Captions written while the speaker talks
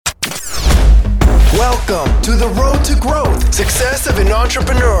Welcome to the road to growth, success of an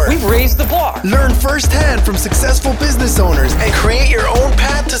entrepreneur. We've raised the bar. Learn firsthand from successful business owners and create your own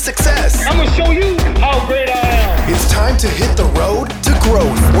path to success. I'm going to show you how great I am. It's time to hit the road to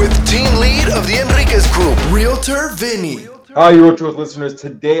growth with team lead of the Enriquez Group, Realtor Vinny. Hi, you Road to Growth listeners.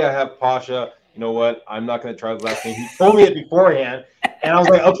 Today I have Pasha. You know what? I'm not going to try the last name. He told me it beforehand, and I was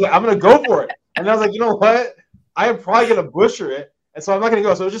like, okay, I'm going to go for it. And I was like, you know what? I am probably going to butcher it, and so I'm not going to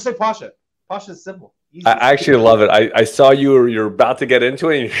go. So just say Pasha. Pasha is simple. Easy. I actually love it. I saw you're about to get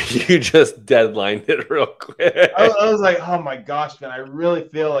into it, and you just deadlined it real quick. I was like, oh my gosh, man, I really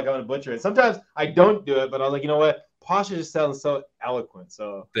feel like I'm going to butcher it. Sometimes I don't do it, but I was like, you know what? Pasha just sounds so eloquent.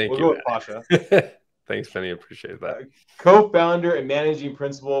 So we'll go with Pasha. Thanks, Penny. Appreciate that. Co-founder and managing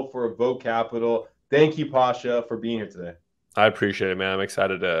principal for Evoke Capital. Thank you, Pasha, for being here today. I appreciate it, man. I'm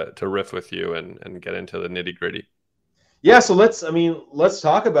excited to riff with you and get into the nitty gritty. Yeah, so let's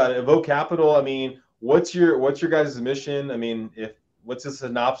talk about it. Evoke Capital. I mean, what's your guys' mission? I mean, what's the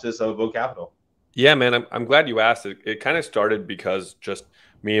synopsis of Evoke Capital? Yeah, man, I'm glad you asked. It kind of started because just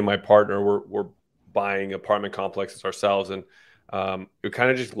me and my partner were buying apartment complexes ourselves, and it kind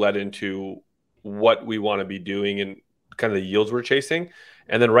of just led into what we want to be doing and kind of the yields we're chasing.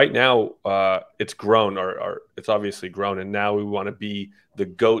 And then right now it's grown, or it's obviously grown, and now we want to be the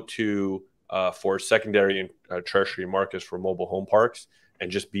go-to for secondary and tertiary markets for mobile home parks, and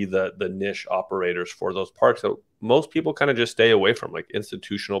just be the niche operators for those parks that most people kind of just stay away from, like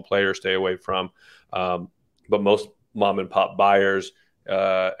institutional players stay away from, but most mom and pop buyers,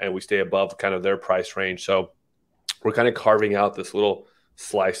 and we stay above kind of their price range. So we're kind of carving out this little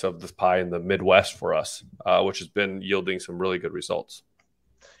slice of this pie in the Midwest for us, which has been yielding some really good results.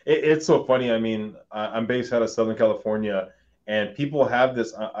 It's so funny. I mean, I'm based out of Southern California, and people have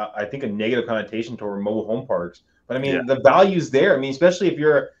this, I think, a negative connotation toward mobile home parks. But I mean, the value's there. I mean, especially if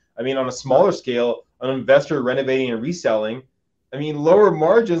you're, on a smaller scale, an investor renovating and reselling. I mean, lower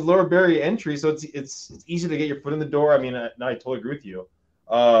margins, lower barrier entry, so it's easy to get your foot in the door. I mean, I totally agree with you.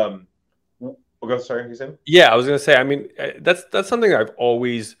 Sorry, you said? Yeah, I was going to say, I mean, that's something I've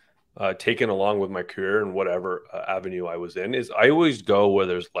always taken along with my career and whatever avenue I was in, is I always go where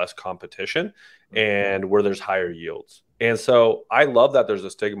there's less competition and where there's higher yields. And so I love that there's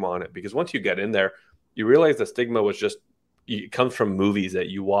a stigma on it, because once you get in there, you realize the stigma it comes from movies that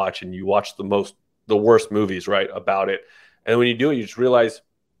you watch, and you watch the worst movies, right, about it. And when you do it, you just realize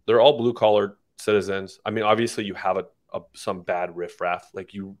they're all blue collar citizens. I mean, obviously you have some bad riffraff,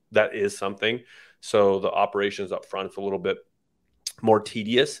 that is something. So the operations up front is a little bit more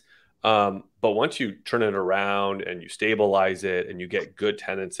tedious. But once you turn it around and you stabilize it and you get good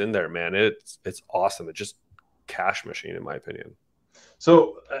tenants in there, man, it's awesome. It's just cash machine, in my opinion.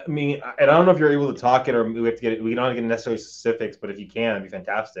 So, I mean, and I don't know if you're able to talk it, or we have to get it. We don't get necessarily specifics, but if you can, it'd be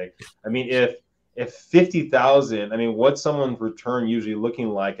fantastic. I mean, if 50,000, I mean, what's someone's return usually looking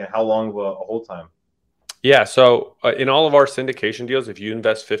like, and how long of a hold time? Yeah. So in all of our syndication deals, if you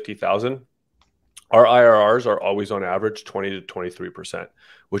invest 50,000, our IRRs are always on average 20 to 23%,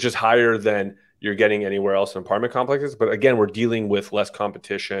 which is higher than you're getting anywhere else in apartment complexes. But again, we're dealing with less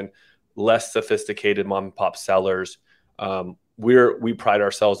competition, less sophisticated mom and pop sellers. We pride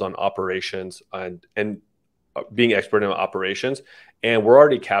ourselves on operations and being expert in operations, and we're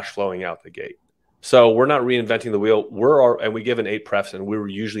already cash flowing out the gate. So we're not reinventing the wheel. And we give an 8 prefs, and we're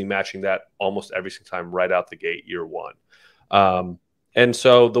usually matching that almost every single time right out the gate, year one. And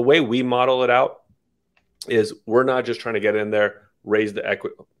so the way we model it out is we're not just trying to get in there, raise the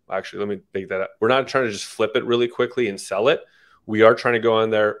equity. Actually, let me make that up. We're not trying to just flip it really quickly and sell it. We are trying to go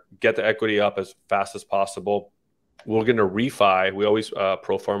in there, get the equity up as fast as possible. We're going to refi. We always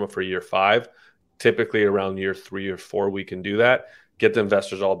pro forma for year 5. Typically around year 3 or 4, we can do that, get the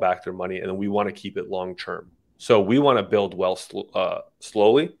investors all back their money, and then we want to keep it long term. So we want to build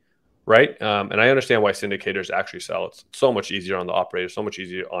slowly, right? And I understand why syndicators actually sell. It's so much easier on the operator, so much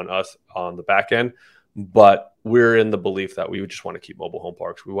easier on us on the back end. But we're in the belief that we just want to keep mobile home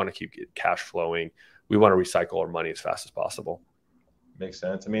parks. We want to keep cash flowing. We want to recycle our money as fast as possible. Makes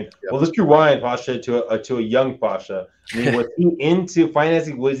sense. I mean, well, let's rewind, Pasha, to a young Pasha. I mean, was he into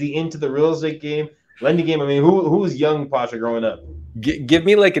financing? Was he into the real estate game, lending game? I mean, who was young Pasha growing up? Give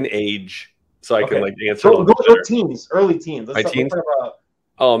me like an age so I can answer. Go teens, early teens. Let's talk about.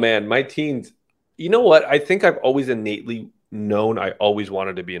 Oh man, my teens. You know what? I think I've always innately known I always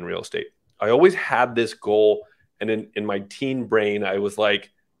wanted to be in real estate. I always had this goal, and in my teen brain, I was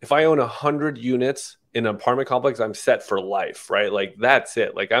like, if I own 100 units in an apartment complex, I'm set for life, right? Like that's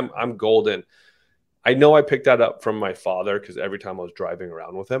it. Like I'm golden. I know I picked that up from my father, because every time I was driving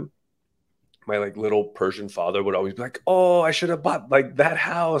around with him, my like little Persian father would always be like, "Oh, I should have bought like that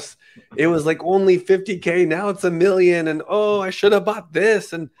house. It was like only 50K. Now it's $1 million. And oh, I should have bought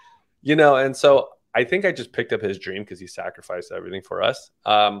this." And and so I think I just picked up his dream because he sacrificed everything for us.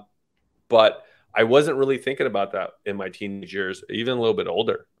 But I wasn't really thinking about that in my teenage years, even a little bit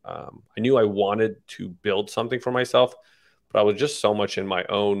older. I knew I wanted to build something for myself, but I was just so much in my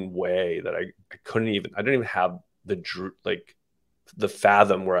own way that I didn't even have the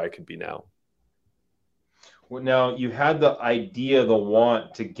fathom where I could be now. Well, now you had the idea, the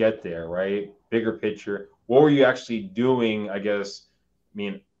want to get there, right? Bigger picture. What were you actually doing? I guess,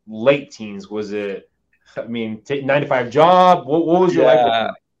 late teens. Was it, 9 to 5 job? What was your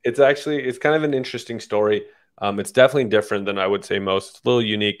life? It's kind of an interesting story. It's definitely different than I would say most. It's a little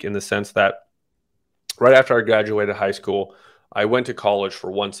unique in the sense that right after I graduated high school, I went to college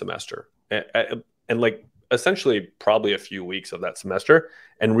for 1 semester and like essentially probably a few weeks of that semester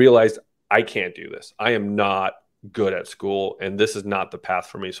and realized I can't do this. I am not good at school and this is not the path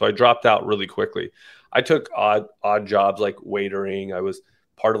for me. So I dropped out really quickly. I took odd jobs like waitering. I was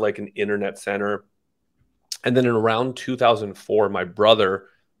part of like an internet center. And then in around 2004, my brother,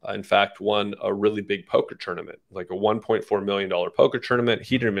 in fact, won a really big poker tournament, like a $1.4 million poker tournament.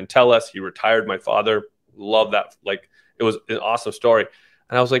 He didn't even tell us. He retired my father. Love that. Like, it was an awesome story.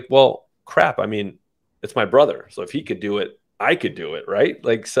 And I was like, well, crap. It's my brother. So if he could do it, I could do it. Right.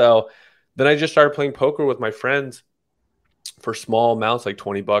 Like, so then I just started playing poker with my friends for small amounts, like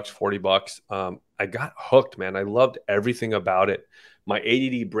 $20, $40. I got hooked, man. I loved everything about it. My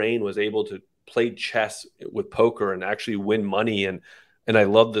ADD brain was able to play chess with poker and actually win money. And I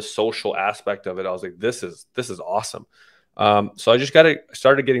love the social aspect of it. I was like, this is awesome. So I just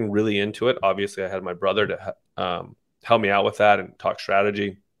started getting really into it. Obviously I had my brother to help me out with that and talk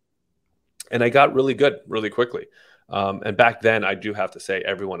strategy. And I got really good really quickly. And back then I do have to say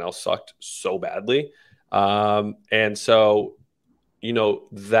everyone else sucked so badly. And so,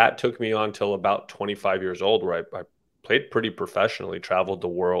 that took me on till about 25 years old where I played pretty professionally, traveled the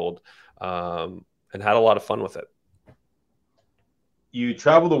world, and had a lot of fun with it. You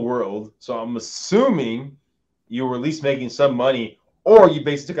travel the world, so I'm assuming you were at least making some money, or you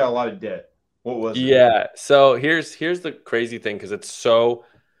basically got a lot of debt. What was it? Yeah. So here's the crazy thing, because it's so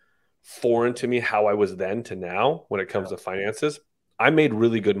foreign to me how I was then to now when it comes to finances. I made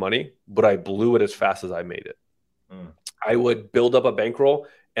really good money, but I blew it as fast as I made it. I would build up a bankroll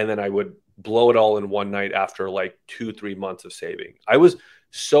and then I would blow it all in one night after like 2-3 months of saving. I was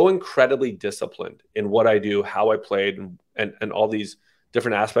so incredibly disciplined in what I do, how I played, and all these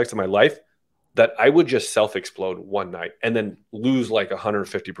different aspects of my life that I would just self-explode one night and then lose like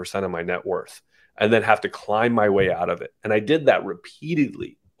 150% of my net worth and then have to climb my way out of it. And I did that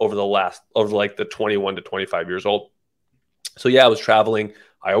repeatedly over the 21 to 25 years old. So yeah, I was traveling.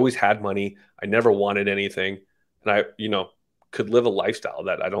 I always had money. I never wanted anything. And I, could live a lifestyle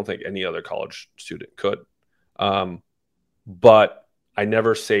that I don't think any other college student could. But I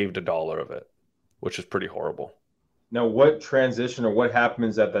never saved a dollar of it, which is pretty horrible. Now, what transition or what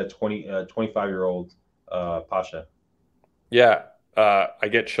happens at that 25-year-old Pasha? Yeah, I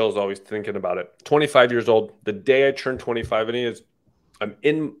get chills always thinking about it. 25 years old, the day I turned 25, I'm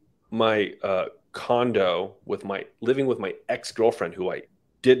in my condo living with my ex-girlfriend, who I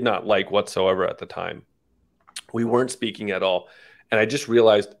did not like whatsoever at the time. We weren't speaking at all. And I just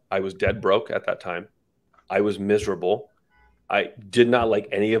realized I was dead broke at that time. I was miserable. I did not like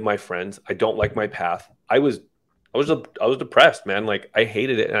any of my friends. I don't like my path. I was depressed, man. Like, I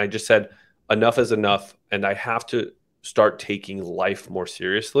hated it. And I just said, enough is enough. And I have to start taking life more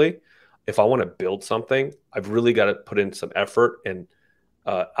seriously. If I want to build something, I've really got to put in some effort and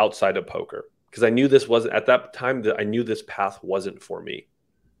outside of poker. Because I knew this wasn't, at that time, I knew this path wasn't for me.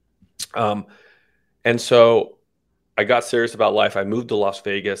 And so I got serious about life. I moved to Las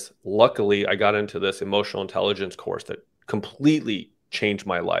Vegas. Luckily, I got into this emotional intelligence course that completely changed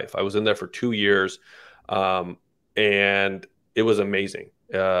my life. I was in there for 2 years, and it was amazing.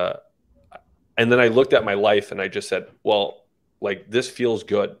 And then I looked at my life and I just said, well, like, this feels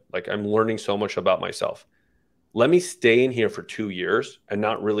good. Like, I'm learning so much about myself. Let me stay in here for 2 years and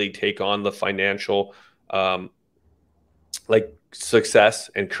not really take on the financial, success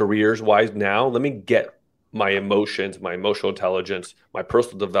and careers wise now. Let me get my emotions, my emotional intelligence, my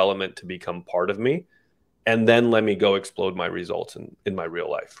personal development to become part of me. And then let me go explode my results in my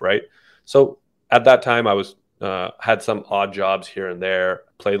real life. Right. So at that time I was, had some odd jobs here and there,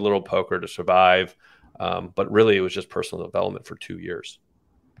 played a little poker to survive. But really it was just personal development for 2 years.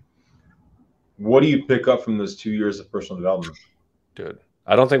 What do you pick up from those 2 years of personal development? Dude,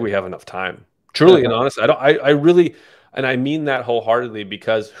 I don't think we have enough time. Truly and honestly, I really, and I mean that wholeheartedly,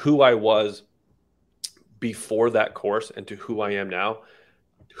 because who I was before that course and to who I am now.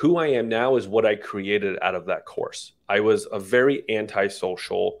 Who I am now is what I created out of that course. I was a very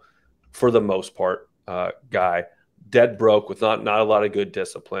antisocial, for the most part, guy, dead broke with not a lot of good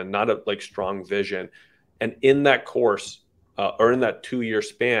discipline, not a like strong vision. And in that course, or in that 2-year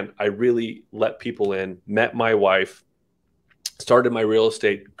span, I really let people in, met my wife, started my real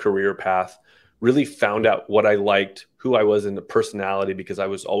estate career path, really found out what I liked, who I was in the personality, because I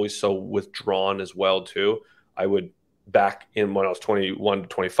was always so withdrawn as well too. I would, back in when I was 21 to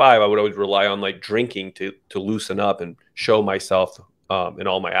 25, I would always rely on like drinking to loosen up and show myself in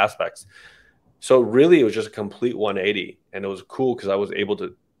all my aspects. So really it was just a complete 180, and it was cool because I was able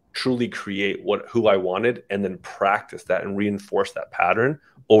to truly create who I wanted and then practice that and reinforce that pattern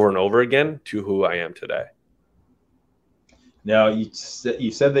over and over again to who I am today. Now, you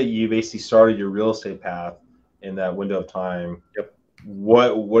said that you basically started your real estate path in that window of time. Yep.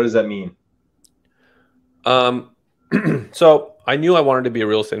 What does that mean? So I knew I wanted to be a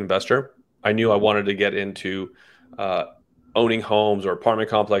real estate investor. I knew I wanted to get into owning homes or apartment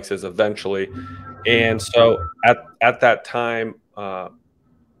complexes eventually. And so at that time,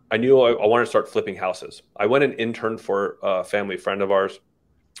 I knew I wanted to start flipping houses. I went and interned for a family friend of ours.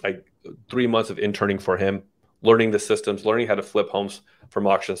 3 months of interning for him, learning the systems, learning how to flip homes from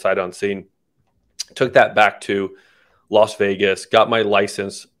auction sight unseen. Took that back to Las Vegas, got my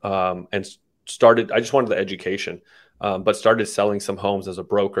license, and started. I just wanted the education, but started selling some homes as a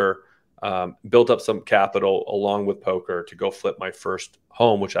broker. Built up some capital along with poker to go flip my first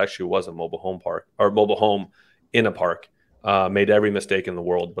home, which actually was a mobile home in a park. Made every mistake in the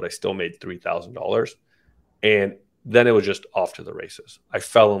world, but I still made $3,000. And then it was just off to the races. I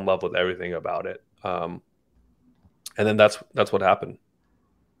fell in love with everything about it. And then that's what happened.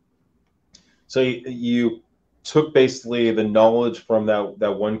 So you took basically the knowledge from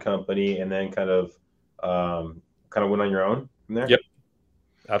that one company and then kind of went on your own from there? Yep,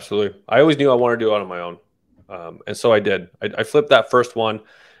 absolutely. I always knew I wanted to do it on my own. And so I did. I flipped that first one.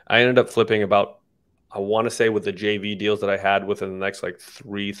 I ended up flipping about, I want to say with the JV deals that I had within the next like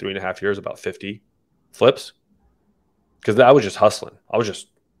 3.5 years, about 50 flips. Because I was just hustling. I was just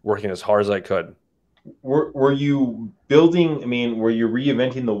working as hard as I could. Were you building, were you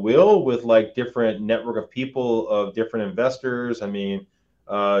reinventing the wheel with like different network of people, of different investors?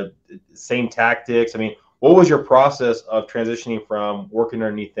 Same tactics? What was your process of transitioning from working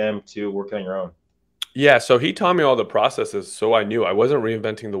underneath them to working on your own? Yeah, so he taught me all the processes, so I knew I wasn't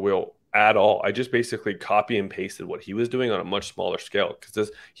reinventing the wheel at all. I just basically copy and pasted what he was doing on a much smaller scale,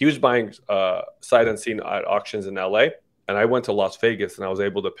 because he was buying sight unseen at auctions in LA, and I went to Las Vegas and I was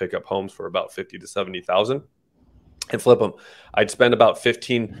able to pick up homes for about 50 to 70,000 and flip them. I'd spend about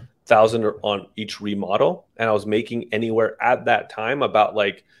 15,000 on each remodel, and I was making anywhere at that time about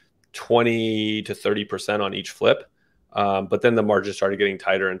like 20 to 30% on each flip. But then the margin started getting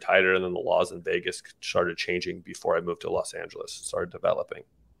tighter and tighter, and then the laws in Vegas started changing before I moved to Los Angeles and started developing.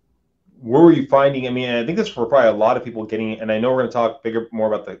 Where were you finding? I think this for probably a lot of people getting, and I know we're going to talk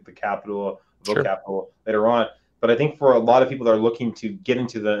more about the capital, Evoke Sure. capital later on. But I think for a lot of people that are looking to get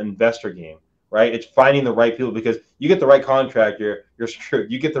into the investor game, right? It's finding the right people, because you get the right contractor, you're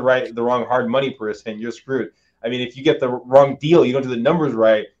screwed. You get the wrong hard money person, you're screwed. If you get the wrong deal, you don't do the numbers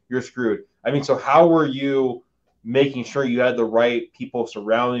right, you're screwed. So how were you making sure you had the right people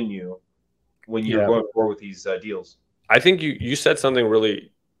surrounding you when you're going forward with these deals? I think you said something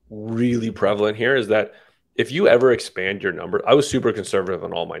really, really prevalent here, is that if you ever expand your number, I was super conservative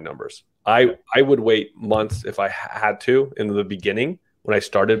on all my numbers. I would wait months if I had to in the beginning when I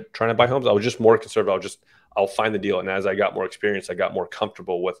started trying to buy homes. I was just more conservative. I'll find the deal. And as I got more experience, I got more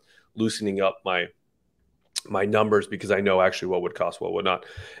comfortable with loosening up my numbers, because I know actually what would cost, what would not.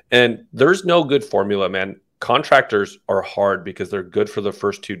 And there's no good formula, man. Contractors are hard because they're good for the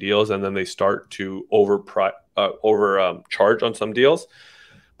first 2 deals, and then they start to charge on some deals.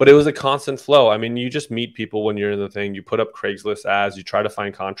 But it was a constant flow. You just meet people when you're in the thing. You put up Craigslist ads. You try to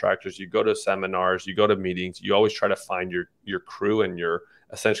find contractors. You go to seminars. You go to meetings. You always try to find your crew and your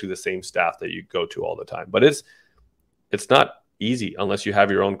essentially the same staff that you go to all the time. But it's not easy unless you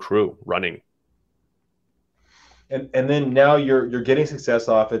have your own crew running. And then now you're getting success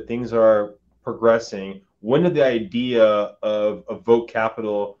off it. Things are progressing. When did the idea of Evoke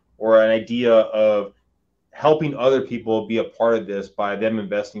Capital, or an idea of helping other people be a part of this by them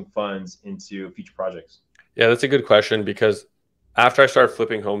investing funds into future projects? Yeah, that's a good question, because after I started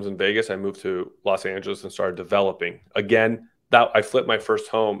flipping homes in Vegas, I moved to Los Angeles and started developing. Again, that I flipped my first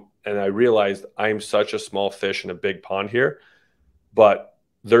home, and I realized I'm such a small fish in a big pond here, but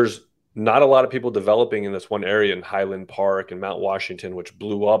there's not a lot of people developing in this one area in Highland Park and Mount Washington, which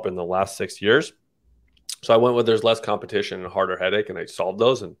blew up in the last 6 years. So I went with there's less competition and a harder headache, and I solved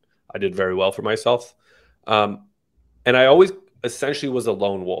those, and I did very well for myself. And I always essentially was a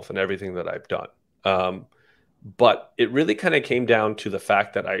lone wolf in everything that I've done. But it really kind of came down to the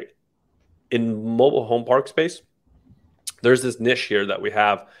fact that in mobile home park space, there's this niche here that we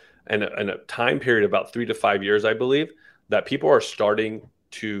have, and a time period about 3 to 5 years, I believe, that people are starting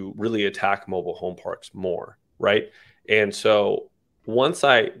to really attack mobile home parks more, right? And so once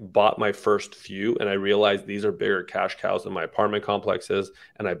I bought my first few and I realized these are bigger cash cows than my apartment complexes,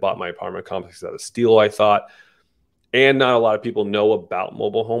 and I bought my apartment complex out of steel, I thought, and not a lot of people know about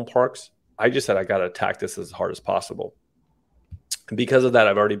mobile home parks, I just said I got to attack this as hard as possible. And because of that,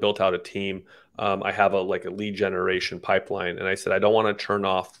 I've already built out a team. I have a lead generation pipeline, and I said I don't want to turn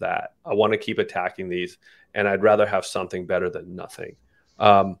off that. I want to keep attacking these, and I'd rather have something better than nothing.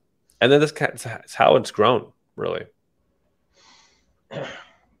 And then that's how it's grown, really.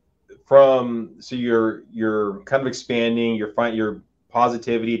 So you're kind of expanding. Your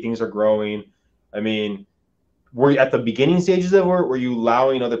positivity, things are growing. I mean, were you at the beginning stages of it? Were you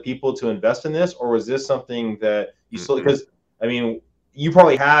allowing other people to invest in this, or was this something that you still? Because I mean, you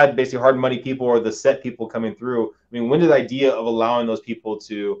probably had basically hard money people or the set people coming through. I mean, when did the idea of allowing those people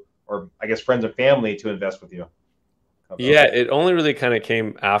to, or I guess friends and family, to invest with you? Yeah, it only really kind of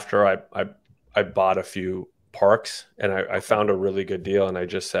came after I bought a few parks, and I found a really good deal, and I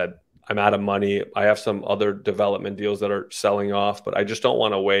just said, I'm out of money. I have some other development deals that are selling off, but I just don't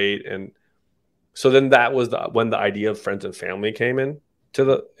want to wait. And so then that was when the idea of friends and family came into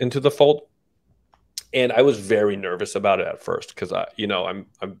the fold. And I was very nervous about it at first because I'm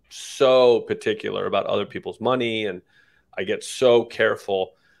so particular about other people's money, and I get so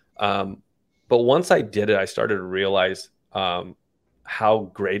careful. But once I did it, I started to realize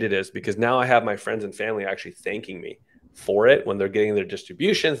how great it is, because now I have my friends and family actually thanking me for it when they're getting their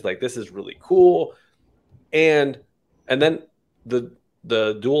distributions. Like, this is really cool. And then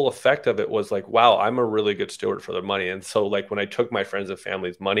the dual effect of it was like, wow, I'm a really good steward for their money. And so like when I took my friends and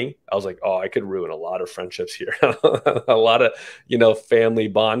family's money, I was like, oh, I could ruin a lot of friendships here, a lot of, family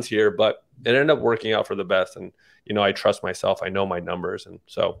bonds here, but it ended up working out for the best. And, I trust myself. I know my numbers. And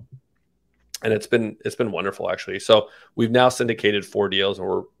so, and it's been wonderful, actually. So we've now syndicated 4 deals,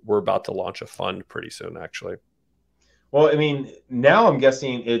 and we're about to launch a fund pretty soon, actually. Well, I mean, now I'm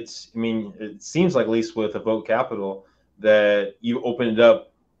guessing it seems like, at least with Evoke Capital, that you opened it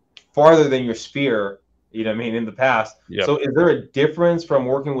up farther than your sphere, in the past. Yep. So is there a difference from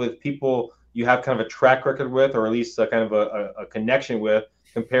working with people you have kind of a track record with, or at least a kind of a connection with,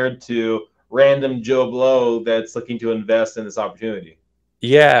 compared to random Joe Blow that's looking to invest in this opportunity?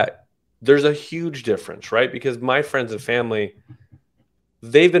 Yeah, there's a huge difference, right? Because my friends and family,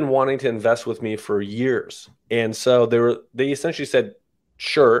 they've been wanting to invest with me for years. And so they essentially said,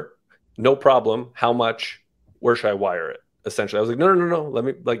 sure, no problem. How much? Where should I wire it? Essentially, I was like, no. Let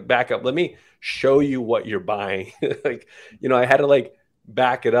me back up. Let me show you what you're buying. I had to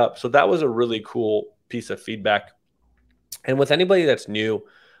back it up. So that was a really cool piece of feedback. And with anybody that's new,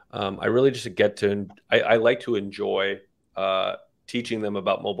 I really just I like to enjoy teaching them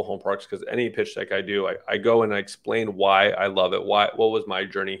about mobile home parks, because any pitch deck I do, I go and I explain why I love it, what was my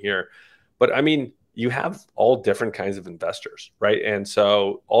journey here. But I mean, you have all different kinds of investors, right? And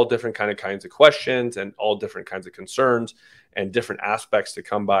so all different kinds of questions, and all different kinds of concerns, and different aspects to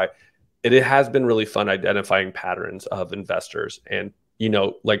come by. It has been really fun identifying patterns of investors, and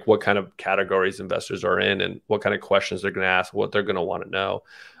what kind of categories investors are in, and what kind of questions they're going to ask, what they're going to want to know.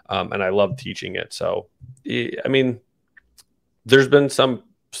 And I love teaching it. So, I mean, there's been some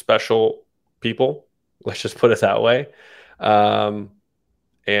special people, let's just put it that way.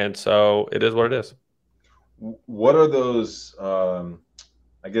 And so it is what it is. What are those,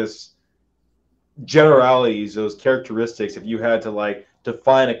 I guess, generalities, those characteristics, if you had to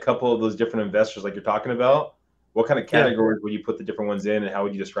define a couple of those different investors like you're talking about, what kind of categories would you put the different ones in, and how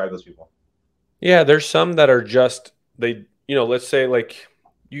would you describe those people? Yeah, there's some that are just, let's say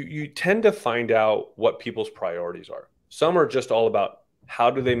you tend to find out what people's priorities are. Some are just all about how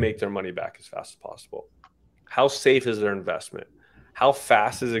do they make their money back as fast as possible? How safe is their investment? How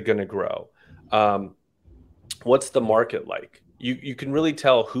fast is it going to grow? What's the market like? You can really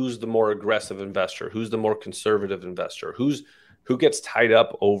tell who's the more aggressive investor, who's the more conservative investor, who gets tied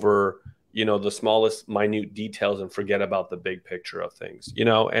up over, the smallest minute details and forget about the big picture of things,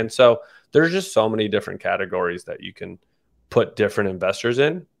 And so there's just so many different categories that you can put different investors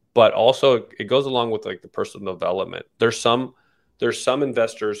in, but also it goes along with the personal development. There's some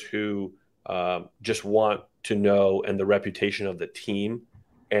investors who just want to know and the reputation of the team,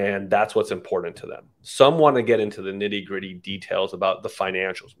 and that's what's important to them. Some want to get into the nitty-gritty details about the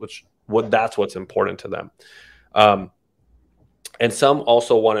financials, which That's what's important to them. And some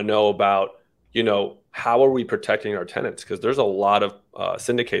also want to know about, how are we protecting our tenants? Because there's a lot of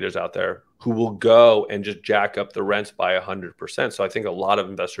syndicators out there who will go and just jack up the rents by 100%. So I think a lot of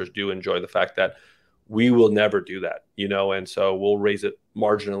investors do enjoy the fact that we will never do that, and so we'll raise it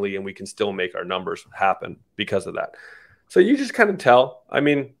marginally and we can still make our numbers happen because of that. So you just kind of tell. I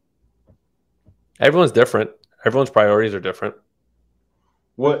mean, everyone's different. Everyone's priorities are different.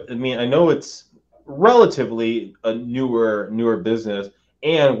 I know it's relatively a newer business,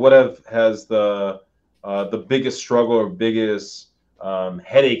 and has the biggest struggle or biggest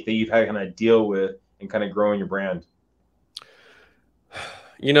headache that you've had to kind of deal with in kind of growing your brand?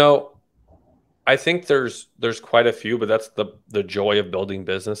 I think there's quite a few, but that's the joy of building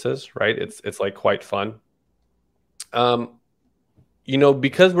businesses, right? It's like quite fun.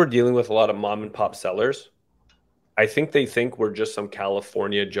 Because we're dealing with a lot of mom and pop sellers, I think they think we're just some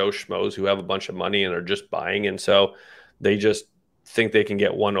California Joe Schmoes who have a bunch of money and are just buying. And so they just think they can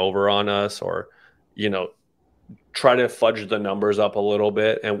get one over on us or, try to fudge the numbers up a little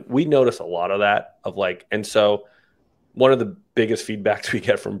bit. And we notice a lot of that and so one of the biggest feedbacks we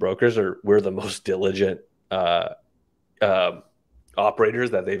get from brokers are we're the most diligent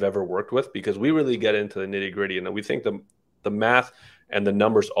operators that they've ever worked with, because we really get into the nitty gritty. And we think the math and the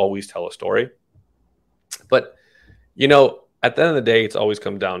numbers always tell a story. But, at the end of the day, it's always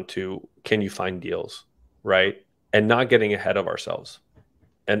come down to, can you find deals, right? And not getting ahead of ourselves.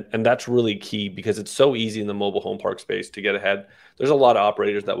 And that's really key, because it's so easy in the mobile home park space to get ahead. There's a lot of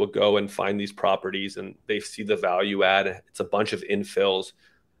operators that will go and find these properties and they see the value add. It's a bunch of infills.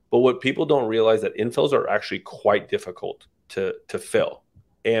 But what people don't realize that infills are actually quite difficult to fill.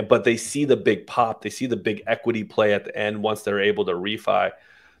 But they see the big pop, they see the big equity play at the end once they're able to refi,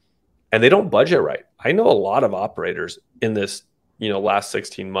 and they don't budget right. I know a lot of operators in this, last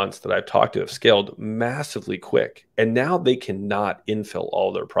 16 months that I've talked to have scaled massively quick. And now they cannot infill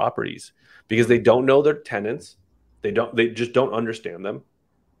all their properties because they don't know their tenants. They just don't understand them.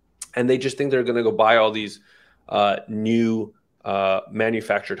 And they just think they're going to go buy all these new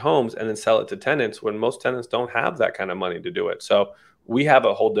manufactured homes and then sell it to tenants, when most tenants don't have that kind of money to do it. So we have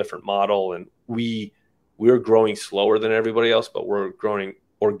a whole different model, and we're growing slower than everybody else, but we're growing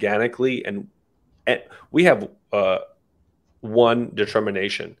organically. And we have one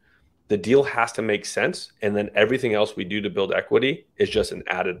determination: the deal has to make sense, and then everything else we do to build equity is just an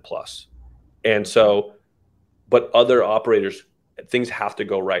added plus. And so, but other operators, things have to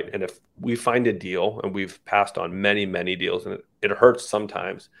go right. And if we find a deal, and we've passed on many, many deals, and it hurts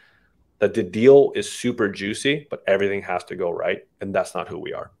sometimes, that the deal is super juicy, but everything has to go right. And that's not who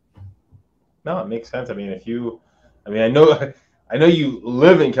we are. No, it makes sense. I mean, I know you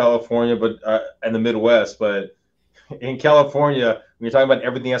live in California, but in the Midwest, but in California, when you're talking about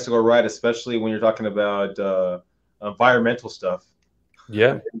everything has to go right, especially when you're talking about environmental stuff,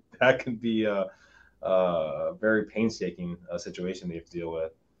 yeah, that can be a very painstaking situation that you have to deal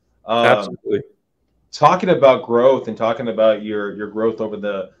with. Absolutely. Talking about growth and talking about your growth over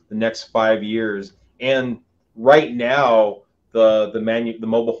the next 5 years, and right now the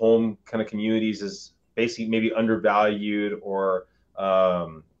mobile home kind of communities is basically maybe undervalued or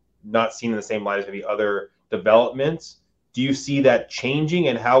not seen in the same light as maybe other developments. Do you see that changing,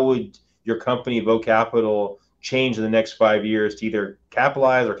 and how would your company Evoke Capital change in the next 5 years to either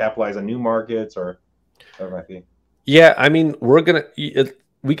capitalize on new markets or whatever it might be? Yeah, I mean,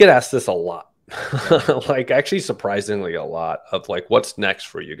 we get asked this a lot. Actually surprisingly a lot of what's next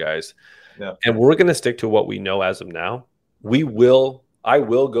for you guys. Yeah. And we're going to stick to what we know as of now. I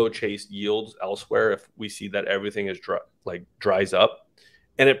will go chase yields elsewhere if we see that everything is dries up,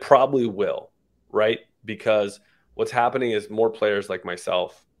 and it probably will, right? Because what's happening is more players like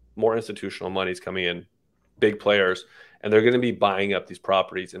myself, more institutional money is coming in, big players, and they're going to be buying up these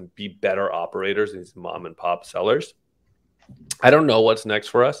properties and be better operators than these mom and pop sellers. I don't know what's next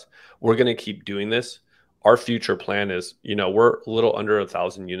for us. We're going to keep doing this. Our future plan is, we're a little under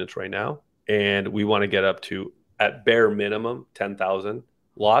 1,000 units right now, and we want to get up to, at bare minimum, 10,000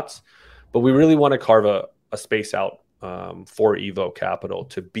 lots. But we really want to carve a space out for Evoke Capital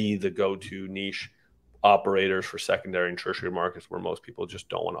to be the go-to niche operators for secondary and tertiary markets where most people just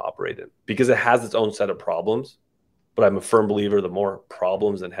don't want to operate in, because it has its own set of problems. But I'm a firm believer the more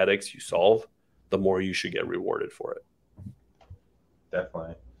problems and headaches you solve, the more you should get rewarded for it.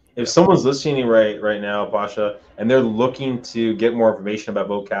 Definitely. If someone's listening right now, Pasha, and they're looking to get more information about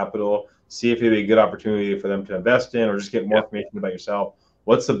Evoke Capital, see if it'd be a good opportunity for them to invest in, or just get more information about yourself,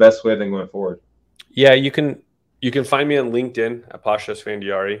 what's the best way then going forward? Yeah, you can find me on LinkedIn at Pasha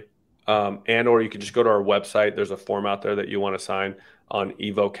Esfandiary, or you can just go to our website. There's a form out there that you want to sign. on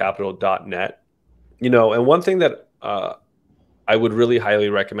evocapital.net. And one thing that I would really highly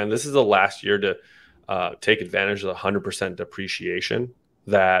recommend, this is the last year to take advantage of the 100% depreciation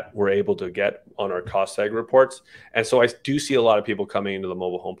that we're able to get on our cost seg reports. And so I do see a lot of people coming into the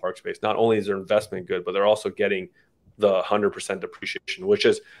mobile home park space. Not only is their investment good, but they're also getting the 100% depreciation, which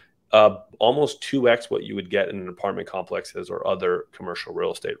is almost 2x what you would get in an apartment complexes or other commercial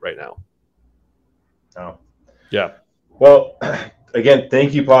real estate right now. Oh. Yeah. Well, again,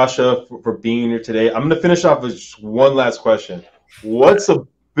 thank you, Pasha, for being here today. I'm going to finish off with just one last question. What's a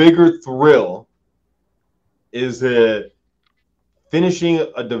bigger thrill? Is it finishing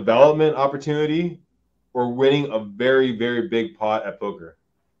a development opportunity or winning a very, very big pot at poker?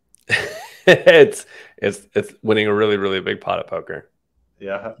 It's winning a really, really big pot at poker.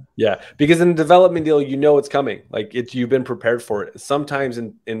 Yeah, because in a development deal, it's coming. Like you've been prepared for it. Sometimes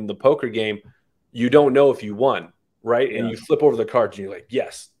in the poker game, you don't know if you won, right? Yeah. And you flip over the cards and you're like,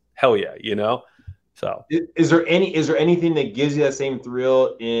 yes, hell yeah, So is there anything that gives you that same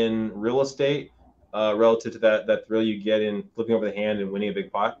thrill in real estate relative to that thrill you get in flipping over the hand and winning a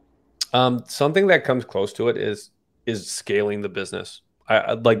big pot? Something that comes close to it is scaling the business.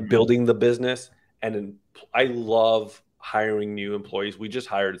 I like building the business, and I love hiring new employees. We just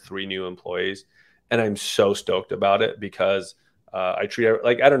hired 3 new employees, and I'm so stoked about it because I treat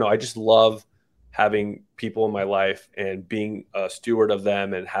I don't know. I just love having people in my life and being a steward of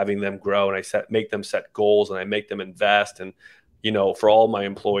them and having them grow. And I make them set goals and I make them invest. And for all my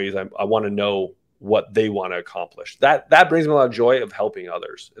employees, I want to know what they want to accomplish. That brings me a lot of joy of helping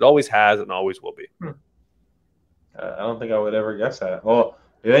others. It always has and always will be. I don't think I would ever guess that. Well,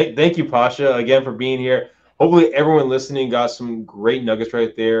 thank you, Pasha, again for being here. Hopefully everyone listening got some great nuggets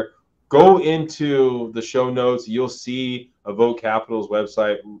right there. Go into the show notes. You'll see Evoke Capital's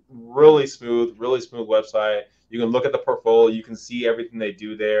website. Really smooth website. You can look at the portfolio. You can see everything they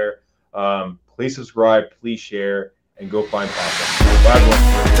do there. Please subscribe. Please share. And go find Pasha. Bye, everyone.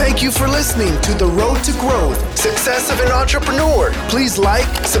 Thank you for listening to The Road to Growth, Success of an Entrepreneur. Please like,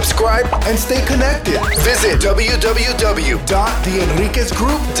 subscribe, and stay connected. Visit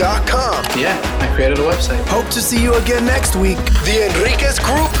www.theenriquezgroup.com. Yeah, I created a website. Hope to see you again next week. The Enriquez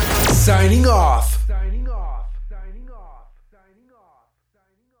Group, signing off.